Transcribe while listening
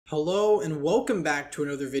Hello and welcome back to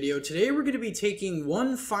another video. Today we're going to be taking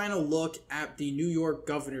one final look at the New York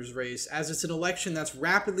governor's race, as it's an election that's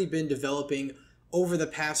rapidly been developing over the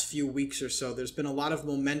past few weeks or so. There's been a lot of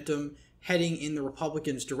momentum heading in the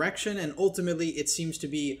Republicans' direction, and ultimately it seems to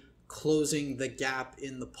be closing the gap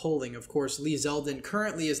in the polling. Of course, Zeldin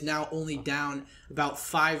currently is now only down about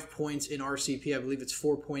 5 points in RCP. I believe it's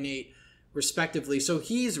 4.8 respectively. So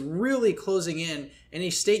he's really closing in a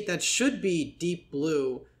state that should be deep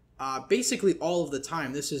blue basically all of the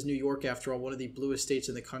time. This is New York, after all, one of the bluest states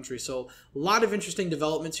in the country. So a lot of interesting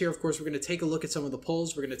developments here. Of course, we're going to take a look at some of the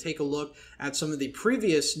polls. We're going to take a look at some of the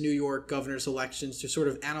previous New York governor's elections to sort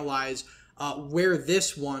of analyze where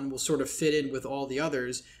this one will sort of fit in with all the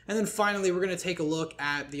others. And then finally, we're going to take a look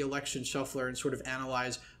at the election shuffler and sort of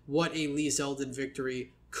analyze what a Zeldin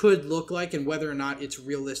victory could look like and whether or not it's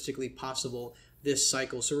realistically possible this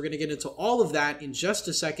cycle. So we're going to get into all of that in just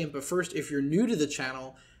a second. But first, if you're new to the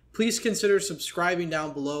channel, please consider subscribing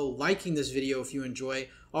down below, liking this video if you enjoy.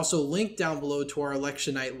 Also, link down below to our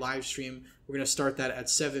election night live stream. We're going to start that at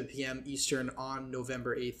 7 p.m. Eastern on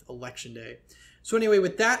November 8th, election day. So anyway,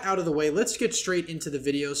 with that out of the way, let's get straight into the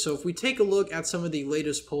video. So if we take a look at some of the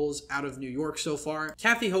latest polls out of New York so far,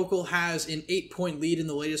 Kathy Hochul has an 8-point lead in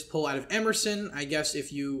the latest poll out of Emerson. I guess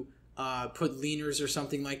if you put leaners or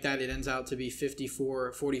something like that, it ends out to be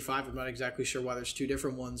 54-45. I'm not exactly sure why there's two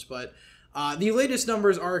different ones, but the latest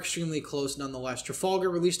numbers are extremely close nonetheless. Trafalgar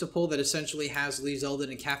released a poll that essentially has Zeldin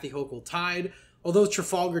and Kathy Hochul tied, although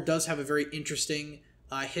Trafalgar does have a very interesting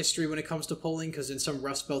history when it comes to polling, because in some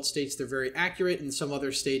Rust Belt states they're very accurate, in some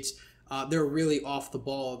other states they're really off the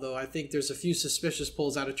ball, though I think there's a few suspicious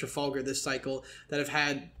polls out of Trafalgar this cycle that have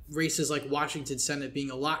had races like Washington Senate being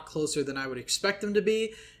a lot closer than I would expect them to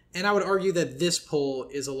be. And I would argue that this poll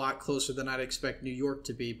is a lot closer than I'd expect New York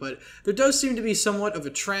to be. But there does seem to be somewhat of a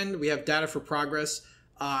trend. We have Data for Progress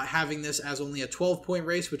having this as only a 12-point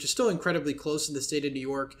race, which is still incredibly close in the state of New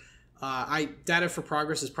York. Data for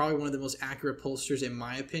Progress is probably one of the most accurate pollsters in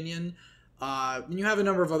my opinion. And you have a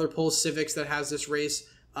number of other polls, Civics, that has this race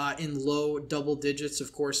in low double digits,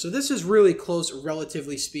 of course. So this is really close,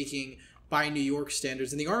 relatively speaking, by New York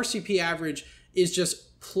standards. And the RCP average is just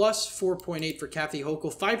plus 4.8 for Kathy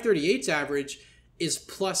Hochul. FiveThirtyEight's average is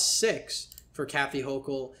plus 6 for Kathy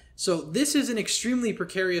Hochul. So this is an extremely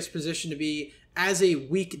precarious position to be as a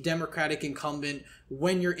weak Democratic incumbent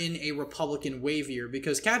when you're in a Republican wave year,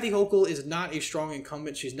 because Kathy Hochul is not a strong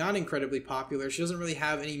incumbent. She's not incredibly popular. She doesn't really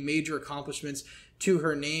have any major accomplishments to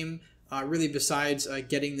her name, really, besides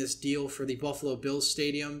getting this deal for the Buffalo Bills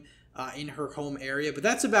Stadium in her home area. But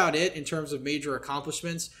that's about it in terms of major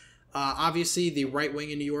accomplishments. Obviously, the right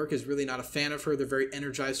wing in New York is really not a fan of her. They're very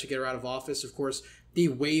energized to get her out of office. Of course, the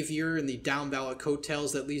wave year and the down-ballot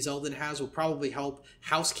coattails that Zeldin has will probably help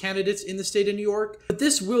House candidates in the state of New York. But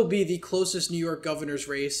this will be the closest New York governor's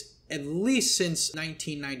race at least since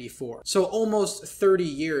 1994. So almost 30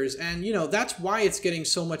 years. And, you know, that's why it's getting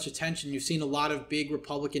so much attention. You've seen a lot of big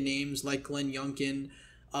Republican names like Glenn Youngkin,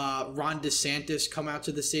 Ron DeSantis come out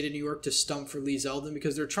to the state of New York to stump for Zeldin,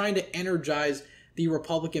 because they're trying to energize the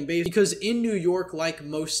Republican base. Because in New York, like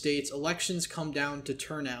most states, elections come down to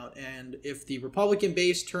turnout. And if the Republican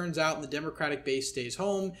base turns out and the Democratic base stays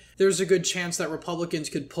home, there's a good chance that Republicans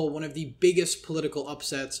could pull one of the biggest political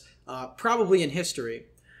upsets probably in history.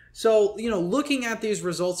 So, you know, looking at these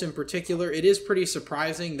results in particular, it is pretty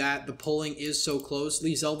surprising that the polling is so close.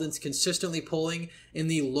 Zeldin's consistently polling in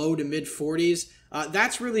the low to mid 40s.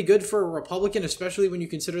 That's really good for a Republican, especially when you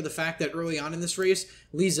consider the fact that early on in this race,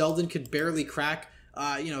 Zeldin could barely crack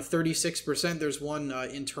 36%. There's one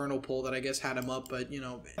internal poll that I guess had him up, but, you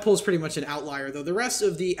know, that poll's pretty much an outlier, though. The rest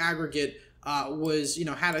of the aggregate was, you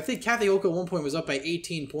know, I think Kathy Hochul at one point was up by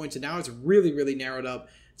 18 points, and now it's really, really narrowed up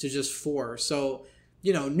to just 4. So,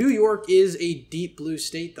 you know, New York is a deep blue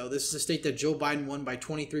state, though. This is a state that Joe Biden won by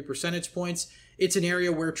 23 percentage points. It's an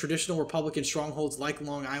area where traditional Republican strongholds like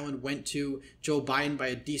Long Island went to Joe Biden by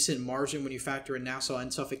a decent margin when you factor in Nassau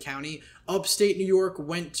and Suffolk County. Upstate New York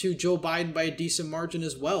went to Joe Biden by a decent margin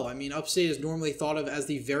as well. I mean, upstate is normally thought of as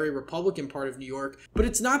the very Republican part of New York, but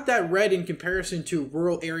it's not that red in comparison to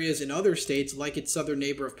rural areas in other states like its southern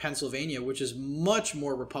neighbor of Pennsylvania, which is much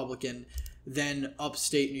more Republican than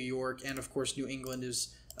upstate New York. And of course, New England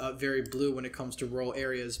is very blue when it comes to rural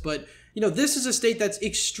areas. But, you know, this is a state that's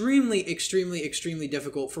extremely, extremely, extremely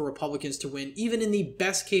difficult for Republicans to win, even in the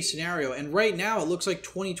best case scenario. And right now, it looks like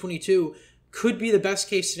 2022 could be the best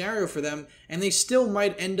case scenario for them, and they still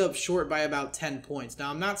might end up short by about 10 points. Now,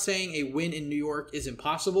 I'm not saying a win in New York is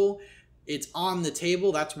impossible. It's on the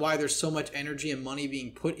table. That's why there's so much energy and money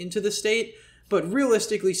being put into the state. But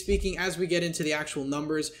realistically speaking, as we get into the actual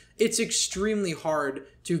numbers, it's extremely hard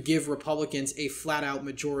to give Republicans a flat-out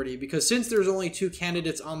majority, because since there's only 2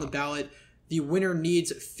 candidates on the ballot, the winner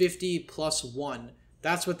needs 50 plus 1.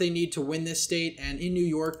 That's what they need to win this state, and in New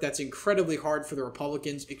York, that's incredibly hard for the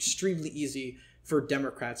Republicans, extremely easy for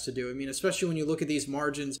Democrats to do. I mean, especially when you look at these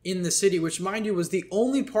margins in the city, which, mind you, was the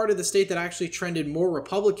only part of the state that actually trended more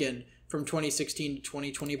Republican from 2016 to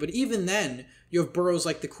 2020. But even then, you have boroughs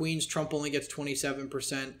like the Queens, Trump only gets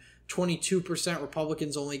 27%, 22%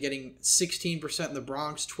 Republicans only getting 16% in the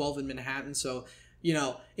Bronx, 12% in Manhattan. So, you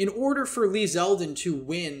know, in order for Lee Zeldin to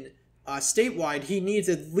win statewide, he needs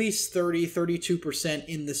at least 32%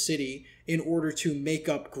 in the city in order to make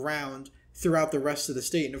up ground throughout the rest of the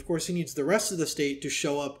state. And of course, he needs the rest of the state to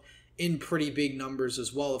show up in pretty big numbers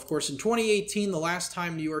as well. Of course, in 2018, the last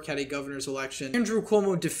time New York had a governor's election, Andrew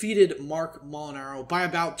Cuomo defeated Mark Molinaro by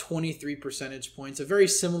about 23 percentage points, a very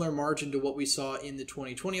similar margin to what we saw in the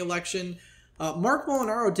 2020 election. Mark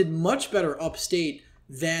Molinaro did much better upstate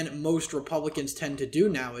than most Republicans tend to do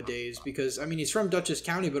nowadays, because, I mean, he's from Dutchess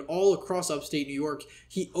County, but all across upstate New York,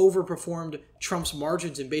 he overperformed Trump's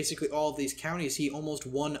margins in basically all of these counties. He almost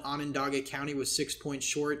won Onondaga County, was 6 points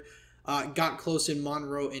short. Got close in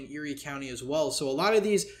Monroe and Erie County as well. So a lot of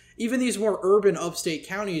these, even these more urban upstate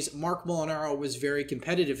counties, Mark Molinaro was very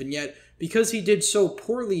competitive. And yet, because he did so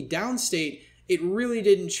poorly downstate, it really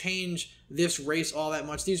didn't change this race all that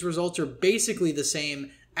much. These results are basically the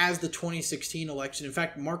same as the 2016 election. In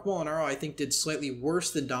fact, Mark Molinaro, I think, did slightly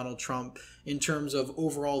worse than Donald Trump in terms of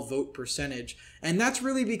overall vote percentage. And that's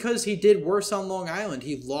really because he did worse on Long Island.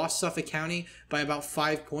 He lost Suffolk County by about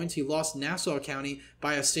 5 points. He lost Nassau County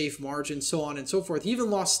by a safe margin, so on and so forth. He even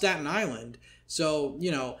lost Staten Island. So, you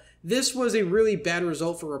know, this was a really bad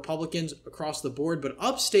result for Republicans across the board. But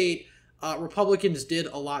upstate, Republicans did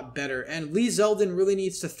a lot better. And Lee Zeldin really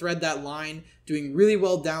needs to thread that line, doing really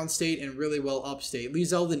well downstate and really well upstate. Lee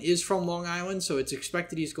Zeldin is from Long Island, so it's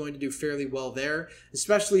expected he's going to do fairly well there,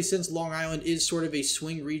 especially since Long Island is sort of a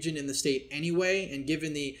swing region in the state anyway. And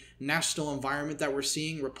given the national environment that we're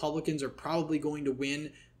seeing, Republicans are probably going to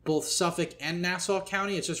win both Suffolk and Nassau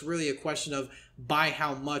County. It's just really a question of by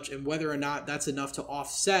how much and whether or not that's enough to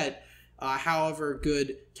offset however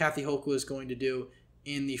good Kathy Hochul is going to do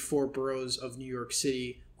in the 4 boroughs of New York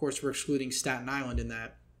City. Of course, we're excluding Staten Island in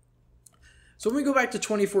that. So when we go back to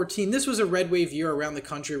 2014, this was a red wave year around the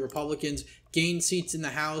country. Republicans gained seats in the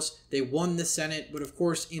House. They won the Senate. But of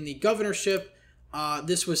course, in the governorship,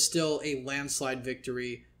 this was still a landslide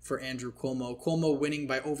victory for Andrew Cuomo. Cuomo winning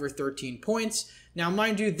by over 13 points. Now,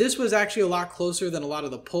 mind you, this was actually a lot closer than a lot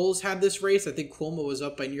of the polls had this race. I think Cuomo was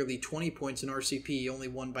up by nearly 20 points in RCP. He only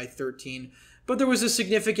won by 13. But there was a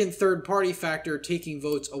significant third-party factor taking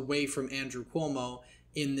votes away from Andrew Cuomo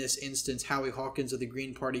in this instance. Howie Hawkins of the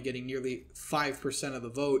Green Party getting nearly 5% of the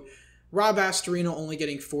vote. Rob Astorino only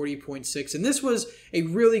getting 40.6%. And this was a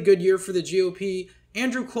really good year for the GOP.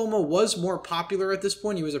 Andrew Cuomo was more popular at this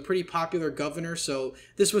point. He was a pretty popular governor, so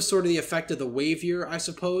this was sort of the effect of the wave year, I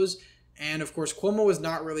suppose. And, of course, Cuomo was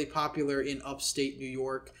not really popular in upstate New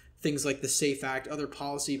York. Things like the SAFE Act, other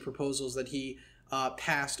policy proposals that he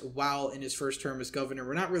passed while in his first term as governor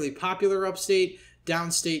were not really popular upstate.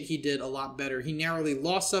 Downstate, he did a lot better. He narrowly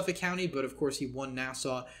lost Suffolk County, but of course he won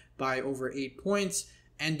Nassau by over 8 points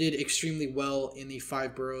and did extremely well in the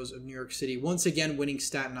 5 boroughs of New York City, once again winning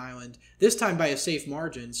Staten Island, this time by a safe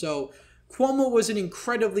margin. So Cuomo was an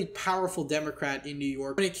incredibly powerful Democrat in New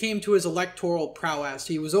York. When it came to his electoral prowess,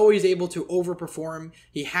 he was always able to overperform.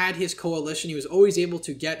 He had his coalition. He was always able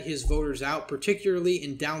to get his voters out, particularly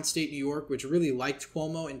in downstate New York, which really liked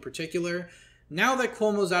Cuomo in particular. Now that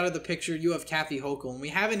Cuomo's out of the picture, you have Kathy Hochul. And we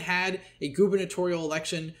haven't had a gubernatorial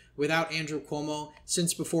election without Andrew Cuomo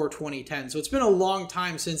since before 2010. So it's been a long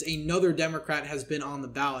time since another Democrat has been on the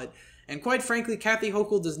ballot. And quite frankly, Kathy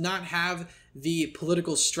Hochul does not have the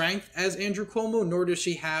political strength as Andrew Cuomo, nor does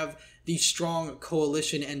she have the strong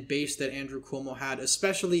coalition and base that Andrew Cuomo had,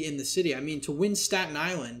 especially in the city. I mean, to win Staten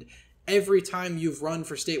Island every time you've run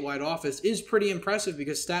for statewide office is pretty impressive,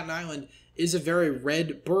 because Staten Island is a very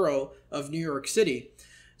red borough of New York City.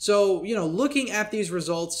 So, you know, looking at these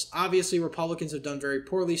results, obviously Republicans have done very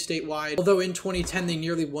poorly statewide. Although in 2010 they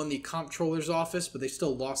nearly won the comptroller's office, but they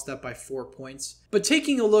still lost that by 4 points. But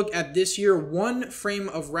taking a look at this year, one frame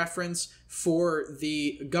of reference for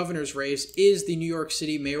the governor's race is the New York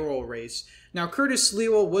City mayoral race. Now, Curtis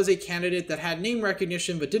Sliwa was a candidate that had name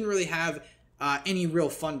recognition but didn't really have any real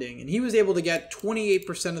funding. And he was able to get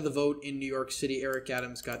 28% of the vote in New York City. Eric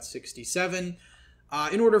Adams got 67%.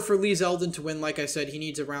 In order for Lee Zeldin to win, like I said, he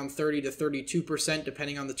needs around 30 to 32%,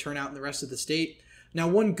 depending on the turnout in the rest of the state. Now,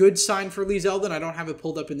 one good sign for Lee Zeldin, I don't have it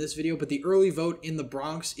pulled up in this video, but the early vote in the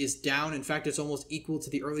Bronx is down. In fact, it's almost equal to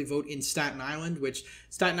the early vote in Staten Island, which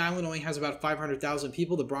Staten Island only has about 500,000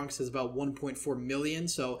 people. The Bronx has about 1.4 million.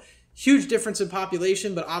 So huge difference in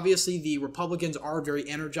population, but obviously the Republicans are very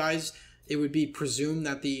energized. It would be presumed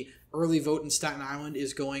that the early vote in Staten Island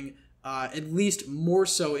is going at least more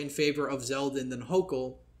so in favor of Zeldin than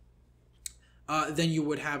Hochul than you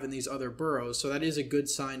would have in these other boroughs. So that is a good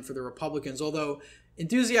sign for the Republicans, although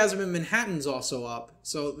enthusiasm in Manhattan's also up.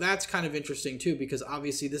 So that's kind of interesting too, because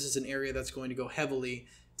obviously this is an area that's going to go heavily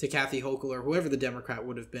to Kathy Hochul or whoever the Democrat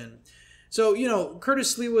would have been. So, you know,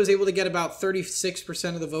 Curtis Sliwa was able to get about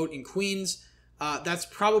 36% of the vote in Queens. That's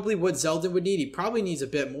probably what Zeldin would need. He probably needs a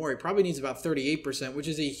bit more. He probably needs about 38%, which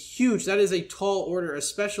is that is a tall order,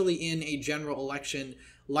 especially in a general election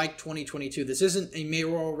like 2022. This isn't a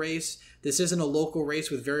mayoral race. This isn't a local race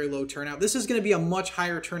with very low turnout. This is going to be a much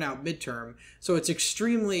higher turnout midterm. So it's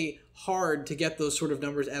extremely hard to get those sort of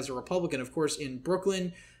numbers as a Republican. Of course, in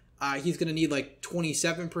Brooklyn, he's going to need like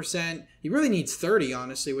 27%. He really needs 30,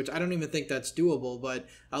 honestly, which I don't even think that's doable. But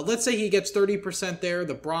let's say he gets 30% there.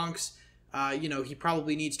 The Bronx, you know, he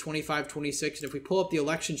probably needs 25, 26. And if we pull up the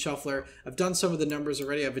election shuffler, I've done some of the numbers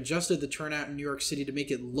already. I've adjusted the turnout in New York City to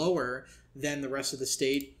make it lower than the rest of the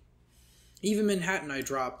state. Even Manhattan I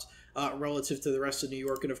dropped relative to the rest of New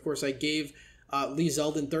York. And of course, I gave Lee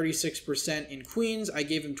Zeldin 36% in Queens. I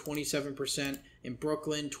gave him 27% in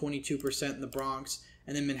Brooklyn, 22% in the Bronx.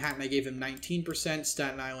 And then Manhattan, I gave him 19%,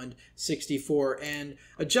 Staten Island, 64%. And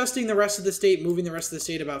adjusting the rest of the state, moving the rest of the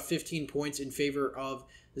state about 15 points in favor of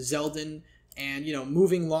Zeldin. And, you know,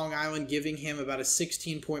 moving Long Island, giving him about a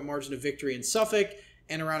 16-point margin of victory in Suffolk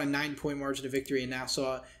and around a 9-point margin of victory in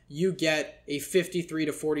Nassau, you get a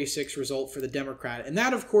 53-46 result for the Democrat. And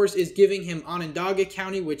that, of course, is giving him Onondaga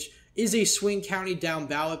County, which is a swing county down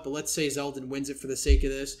ballot, but let's say Zeldin wins it for the sake of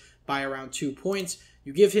this by around 2 points.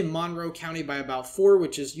 You give him Monroe County by about 4,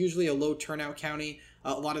 which is usually a low turnout county.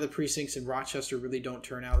 A lot of the precincts in Rochester really don't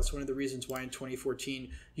turn out. That's one of the reasons why in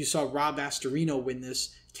 2014 you saw Rob Astorino win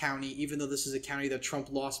this county, even though this is a county that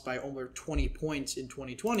Trump lost by over 20 points in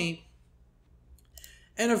 2020.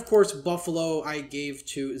 And of course, Buffalo I gave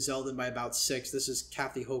to Zeldin by about 6. This is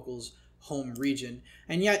Kathy Hochul's home region.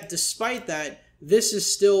 And yet, despite that, this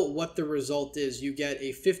is still what the result is. You get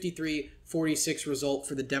a 53-46 result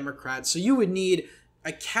for the Democrats. So you would need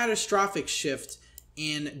a catastrophic shift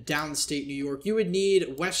in downstate New York. You would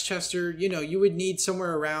need Westchester, you know, you would need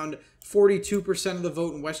somewhere around 42% of the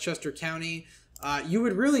vote in Westchester County. You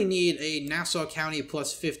would really need a Nassau County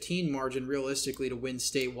plus 15 margin realistically to win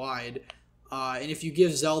statewide. And if you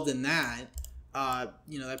give Zeldin that,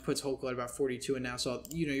 you know, that puts Hochul at about 42 in Nassau.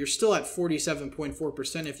 You know, you're still at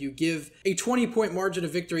 47.4%. If you give a 20-point margin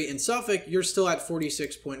of victory in Suffolk, you're still at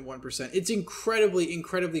 46.1%. It's incredibly,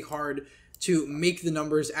 incredibly hard to make the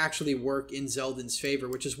numbers actually work in Zeldin's favor,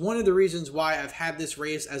 which is one of the reasons why I've had this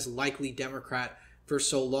race as likely Democrat for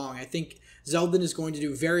so long. I think Zeldin is going to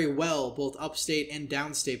do very well, both upstate and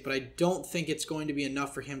downstate, but I don't think it's going to be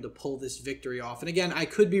enough for him to pull this victory off. And again, I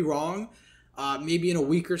could be wrong. Maybe in a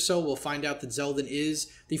week or so, we'll find out that Zeldin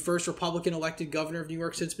is the first Republican elected governor of New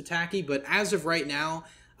York since Pataki. But as of right now,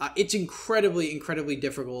 it's incredibly, incredibly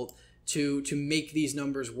difficult to make these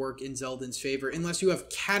numbers work in Zeldin's favor unless you have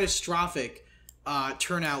catastrophic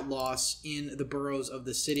turnout loss in the boroughs of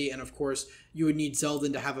the city. And of course, you would need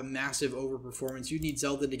Zeldin to have a massive overperformance. You'd need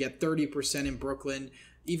Zeldin to get 30% in Brooklyn,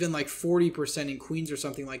 even like 40% in Queens or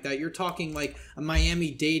something like that. You're talking like a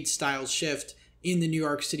Miami-Dade style shift in the New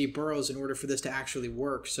York City boroughs in order for this to actually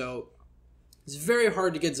work. So it's very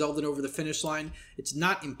hard to get Zeldin over the finish line. It's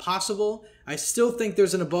not impossible. I still think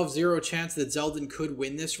there's an above zero chance that Zeldin could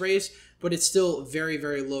win this race, but it's still very,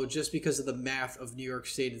 very low just because of the math of New York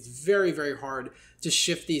State. It's very, very hard to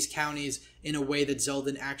shift these counties in a way that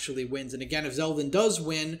Zeldin actually wins. And again, if Zeldin does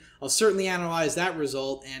win, I'll certainly analyze that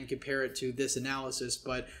result and compare it to this analysis.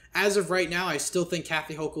 But as of right now, I still think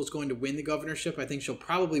Kathy Hochul is going to win the governorship. I think she'll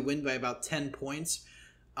probably win by about 10 points,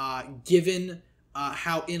 given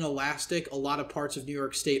how inelastic a lot of parts of New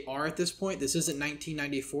York State are at this point. This isn't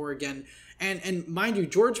 1994 again. And mind you,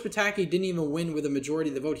 George Pataki didn't even win with a majority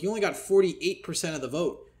of the vote. He only got 48% of the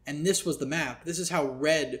vote. And this was the map. This is how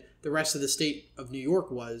red the rest of the state of New York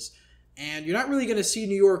was. And you're not really going to see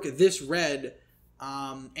New York this red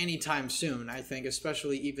anytime soon, I think,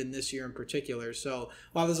 especially even this year in particular. So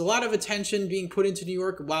while there's a lot of attention being put into New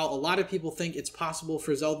York, while a lot of people think it's possible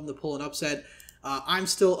for Zeldin to pull an upset, I'm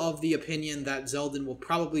still of the opinion that Zeldin will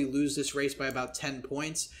probably lose this race by about 10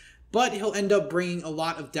 points. but he'll end up bringing a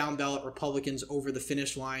lot of down-ballot Republicans over the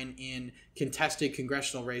finish line in contested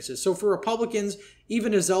congressional races. So for Republicans,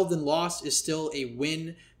 even a Zeldin loss is still a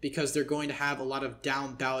win because they're going to have a lot of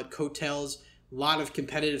down-ballot coattails, a lot of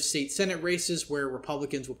competitive state Senate races where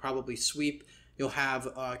Republicans will probably sweep. You'll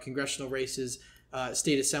have congressional races,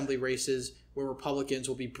 state assembly races where Republicans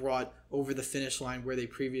will be brought over the finish line where they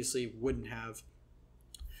previously wouldn't have.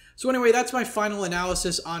 So anyway, that's my final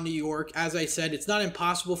analysis on New York. As I said, it's not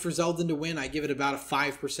impossible for Zeldin to win. I give it about a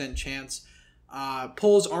 5% chance.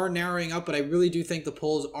 Polls are narrowing up, but I really do think the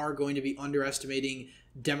polls are going to be underestimating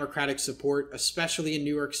Democratic support, especially in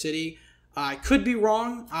New York City. I could be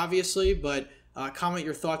wrong, obviously, but comment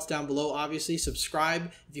your thoughts down below. Obviously,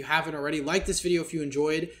 subscribe if you haven't already. Like this video if you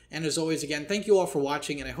enjoyed. And as always, again, thank you all for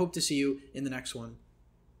watching, and I hope to see you in the next one.